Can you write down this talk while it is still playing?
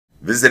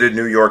visited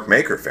New York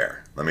Maker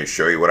Faire. Let me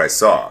show you what I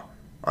saw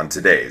on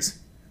today's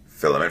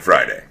Filament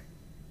Friday.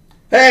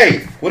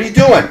 Hey, what are you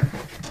doing?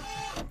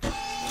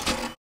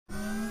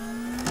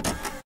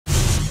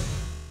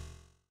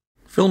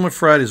 Filament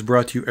Friday is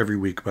brought to you every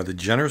week by the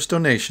generous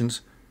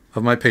donations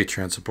of my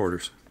Patreon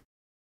supporters.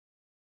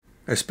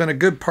 I spent a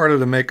good part of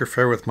the Maker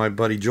Faire with my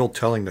buddy Joel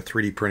Telling, the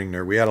 3D printing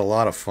nerd. We had a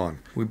lot of fun.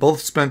 We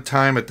both spent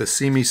time at the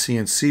See Me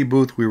CNC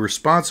booth. We were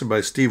sponsored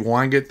by Steve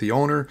Weingart, the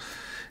owner,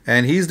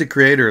 and he's the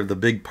creator of the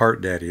Big Part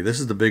Daddy. This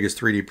is the biggest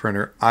 3D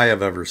printer I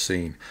have ever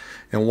seen.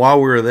 And while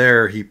we were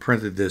there, he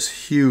printed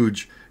this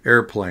huge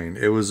airplane.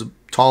 It was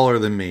taller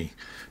than me,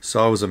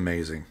 so it was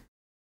amazing.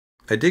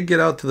 I did get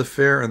out to the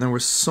fair and there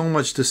was so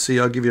much to see.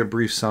 I'll give you a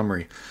brief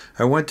summary.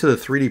 I went to the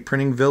 3D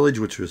printing village,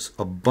 which was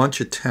a bunch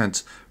of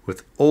tents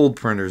with old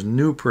printers,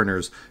 new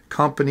printers,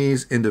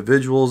 companies,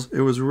 individuals.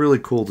 It was really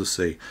cool to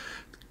see.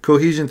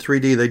 Cohesion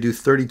 3D, they do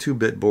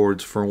 32-bit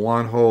boards for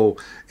Wanhao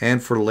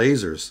and for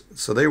lasers.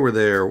 So they were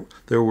there.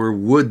 There were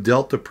wood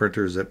Delta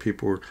printers that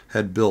people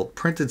had built.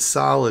 Printed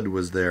Solid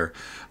was there.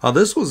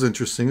 This was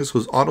interesting. This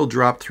was Auto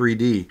Drop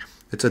 3D.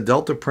 It's a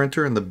Delta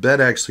printer, and the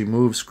bed actually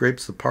moves,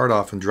 scrapes the part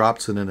off, and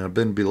drops it in a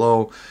bin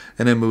below,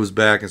 and then moves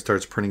back and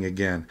starts printing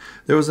again.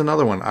 There was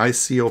another one,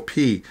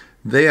 ICOP.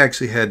 They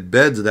actually had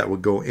beds that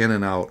would go in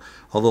and out,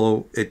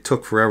 although it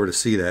took forever to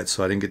see that,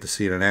 so I didn't get to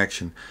see it in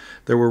action.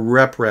 There were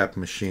RepRap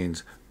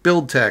machines.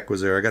 BuildTech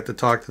was there. I got to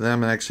talk to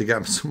them and actually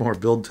got some more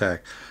BuildTech.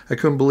 I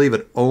couldn't believe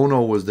it.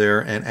 Ono was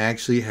there and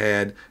actually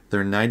had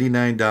their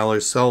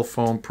 $99 cell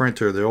phone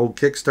printer. Their old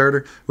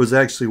Kickstarter was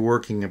actually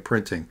working and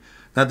printing.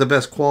 Not the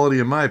best quality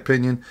in my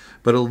opinion,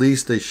 but at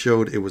least they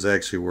showed it was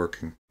actually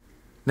working.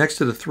 Next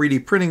to the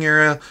 3D printing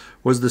area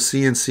was the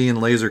CNC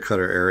and laser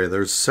cutter area.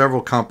 There's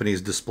several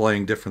companies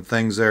displaying different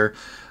things there.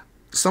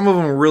 Some of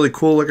them were really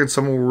cool looking,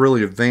 some of them were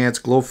really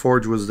advanced.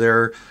 Glowforge was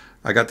there.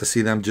 I got to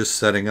see them just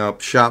setting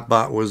up.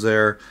 ShopBot was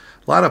there.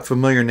 A lot of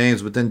familiar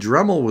names, but then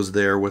Dremel was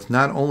there with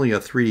not only a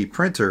 3D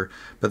printer,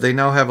 but they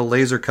now have a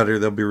laser cutter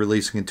they'll be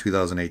releasing in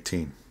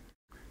 2018.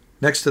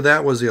 Next to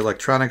that was the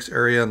electronics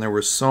area, and there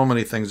were so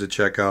many things to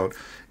check out.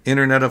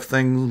 Internet of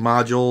Things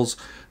modules.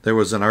 There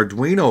was an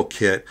Arduino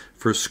kit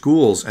for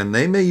schools, and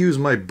they may use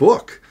my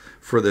book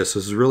for this.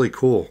 This is really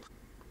cool.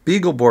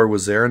 Beagleboard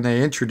was there, and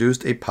they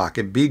introduced a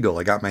Pocket Beagle.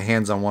 I got my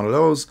hands on one of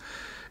those.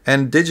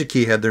 And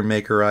DigiKey had their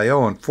Maker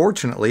I/O.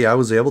 Unfortunately, I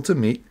was able to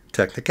meet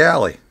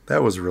Technicali.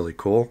 That was really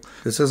cool.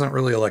 This isn't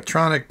really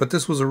electronic, but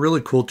this was a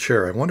really cool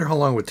chair. I wonder how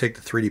long it would take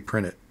to 3D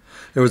print it.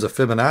 There was a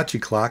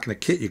Fibonacci clock and a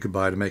kit you could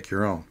buy to make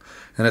your own.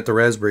 And at the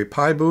Raspberry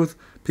Pi booth,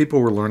 people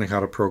were learning how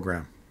to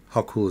program.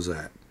 How cool is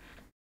that?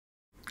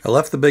 I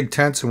left the big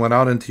tents and went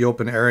out into the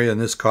open area,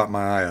 and this caught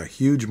my eye, a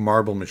huge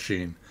marble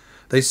machine.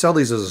 They sell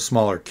these as a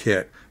smaller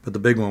kit, but the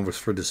big one was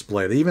for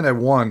display. They even had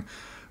one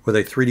with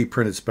a 3D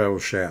printed spiral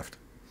shaft.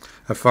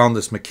 I found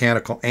this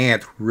mechanical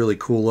ant really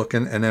cool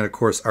looking, and then of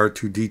course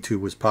R2-D2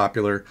 was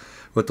popular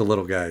with the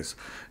little guys.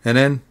 And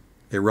then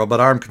a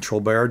robot arm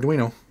controlled by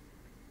Arduino.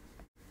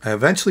 I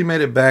eventually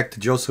made it back to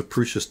Josef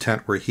Prusa's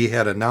tent where he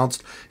had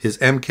announced his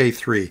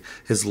MK3,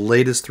 his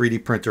latest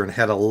 3D printer, and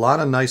had a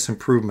lot of nice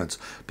improvements.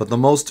 But the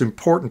most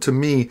important to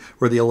me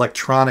were the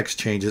electronics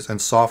changes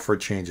and software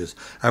changes.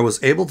 I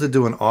was able to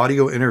do an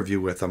audio interview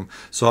with him,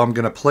 so I'm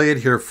going to play it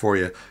here for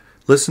you.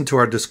 Listen to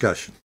our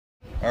discussion.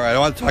 All right, I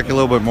want to talk a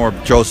little bit more,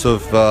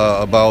 Joseph,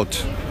 about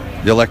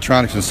the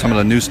electronics and some of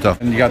the new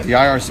stuff. And you got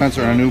the IR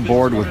sensor and a new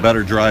board with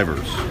better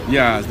drivers.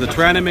 Yeah, the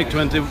Trinamic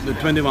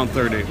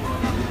 2130.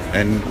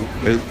 And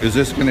is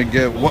this going to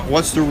get,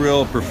 what's the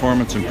real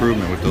performance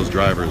improvement with those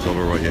drivers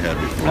over what you had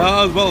before?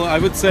 Well, I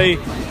would say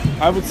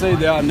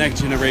they are next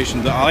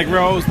generation. The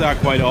Allegros, they are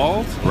quite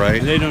old. Right.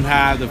 They don't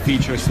have the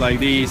features like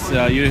these.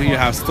 You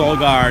have Stall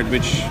Guard,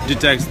 which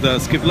detects the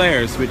skip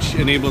layers, which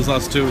enables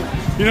us to,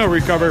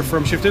 recover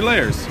from shifted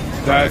layers.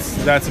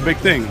 That's a big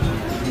thing.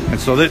 And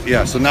so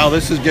so now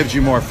this gives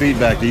you more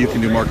feedback that you can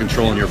do more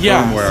control in your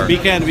firmware.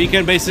 We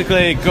can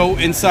basically go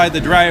inside the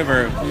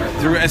driver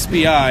through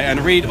SPI and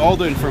read all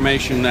the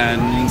information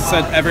and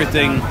set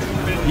everything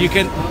you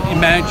can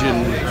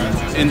imagine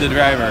in the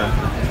driver.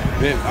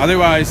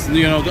 Otherwise,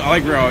 the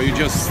Allegro, you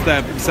just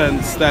step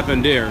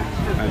and dare,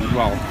 and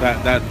well,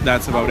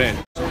 that's about it.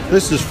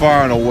 This is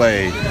far and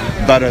away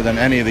better than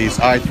any of these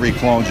i3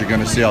 clones you're going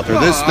to see out there.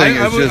 This thing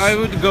I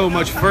would go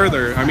much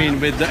further. I mean,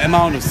 with the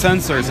amount of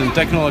sensors and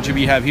technology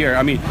we have here.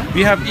 I mean,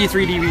 we have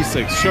E3D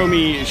V6. Show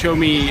me,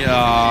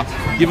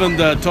 even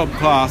the top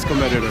class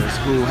competitors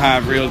who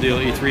have real deal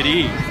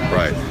E3D.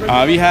 Right.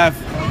 We have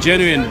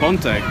genuine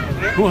Bontech.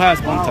 Who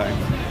has Bontech?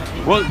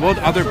 What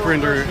other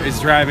printer is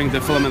driving the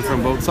filament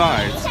from both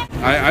sides?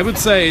 I would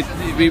say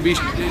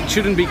it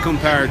shouldn't be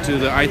compared to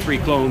the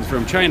i3 clones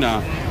from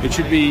China. It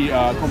should be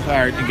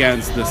compared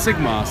against the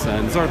Sigmas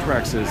and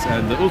Zortraxes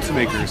and the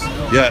Ultimakers.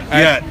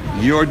 Yet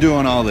you're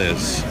doing all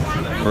this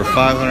for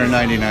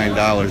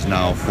 $599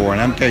 now for an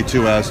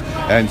MK2S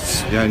and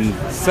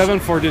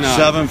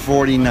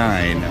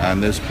 $749 on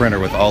this printer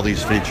with all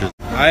these features.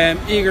 I am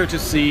eager to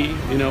see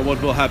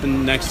what will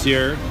happen next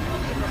year.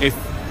 If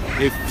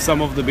if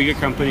some of the bigger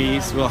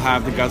companies will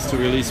have the guts to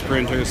release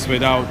printers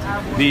without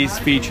these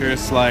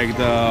features like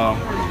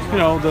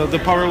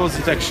the power loss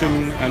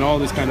detection and all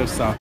this kind of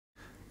stuff.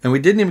 And we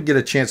didn't even get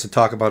a chance to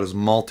talk about his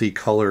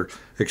multi-color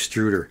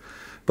extruder.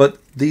 But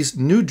these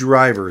new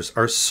drivers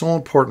are so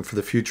important for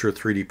the future of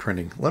 3D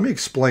printing. Let me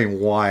explain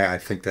why I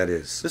think that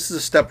is. This is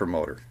a stepper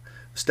motor.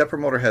 A stepper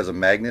motor has a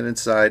magnet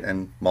inside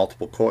and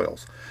multiple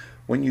coils.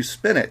 When you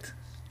spin it,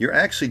 you're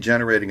actually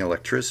generating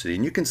electricity.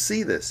 And you can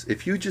see this.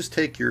 If you just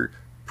take your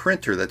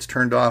printer that's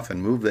turned off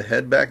and move the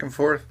head back and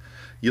forth,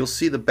 you'll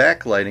see the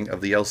backlighting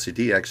of the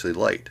LCD actually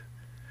light.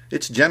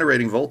 It's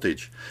generating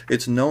voltage.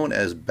 It's known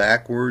as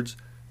backwards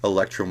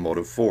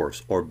electromotive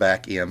force, or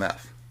back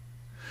EMF.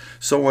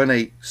 So when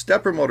a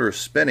stepper motor is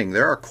spinning,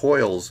 there are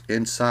coils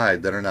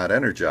inside that are not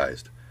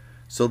energized.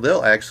 So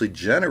they'll actually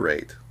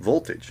generate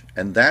voltage,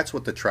 and that's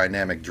what the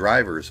trinamic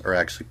drivers are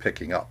actually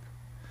picking up.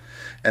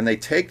 And they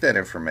take that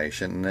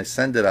information and they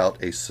send it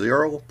out a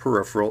serial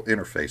peripheral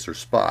interface, or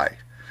SPI,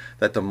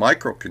 that the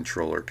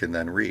microcontroller can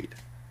then read.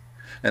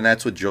 And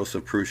that's what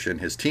Josef, Prusa and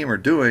his team are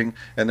doing,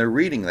 and they're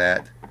reading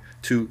that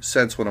to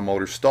sense when a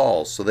motor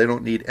stalls, so they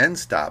don't need end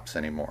stops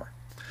anymore.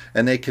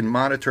 And they can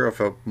monitor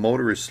if a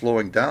motor is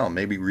slowing down,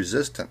 maybe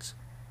resistance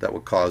that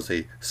would cause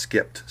a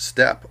skipped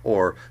step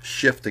or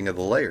shifting of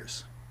the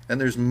layers. And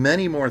there's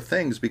many more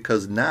things,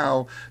 because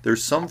now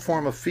there's some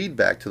form of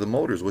feedback to the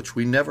motors, which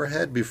we never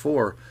had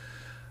before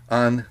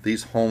on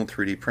these home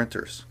 3D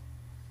printers.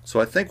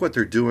 So I think what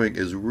they're doing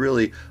is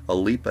really a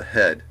leap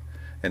ahead,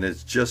 and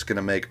it's just going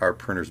to make our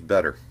printers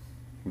better.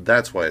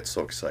 That's why it's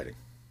so exciting.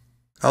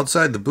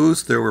 Outside the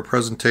booth, there were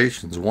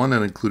presentations, one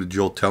that included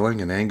Joel Telling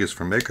and Angus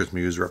from Maker's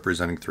Muse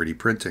representing 3D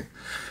printing.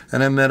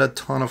 And I met a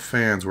ton of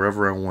fans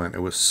wherever I went.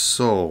 It was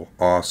so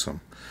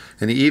awesome.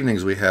 In the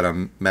evenings, we had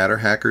a Matter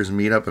Hackers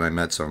meetup, and I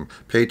met some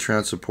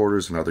Patreon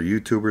supporters and other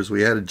YouTubers.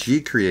 We had a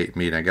G-Create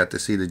meet. I got to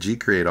see the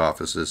G-Create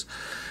offices.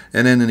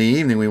 And then in the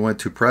evening, we went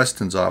to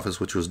Preston's office,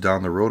 which was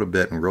down the road a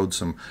bit, and rode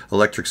some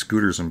electric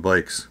scooters and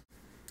bikes.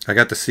 I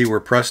got to see where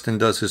Preston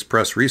does his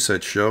press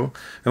reset show,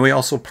 and we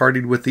also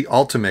partied with the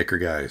Ultimaker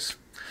guys.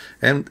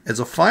 And as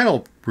a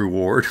final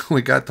reward,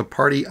 we got to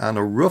party on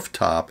a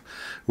rooftop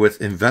with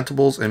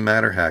Inventables and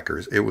Matter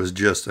Hackers. It was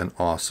just an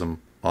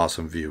awesome,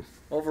 awesome view.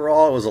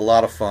 Overall, it was a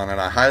lot of fun,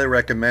 and I highly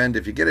recommend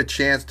if you get a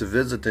chance to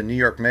visit the New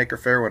York Maker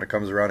Faire when it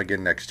comes around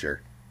again next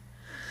year.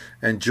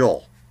 And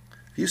Joel,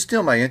 if you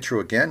steal my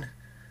intro again,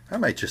 I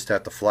might just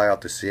have to fly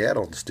out to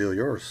Seattle and steal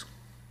yours.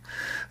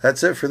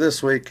 That's it for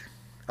this week.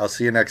 I'll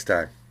see you next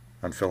time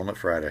on Filament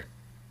Friday.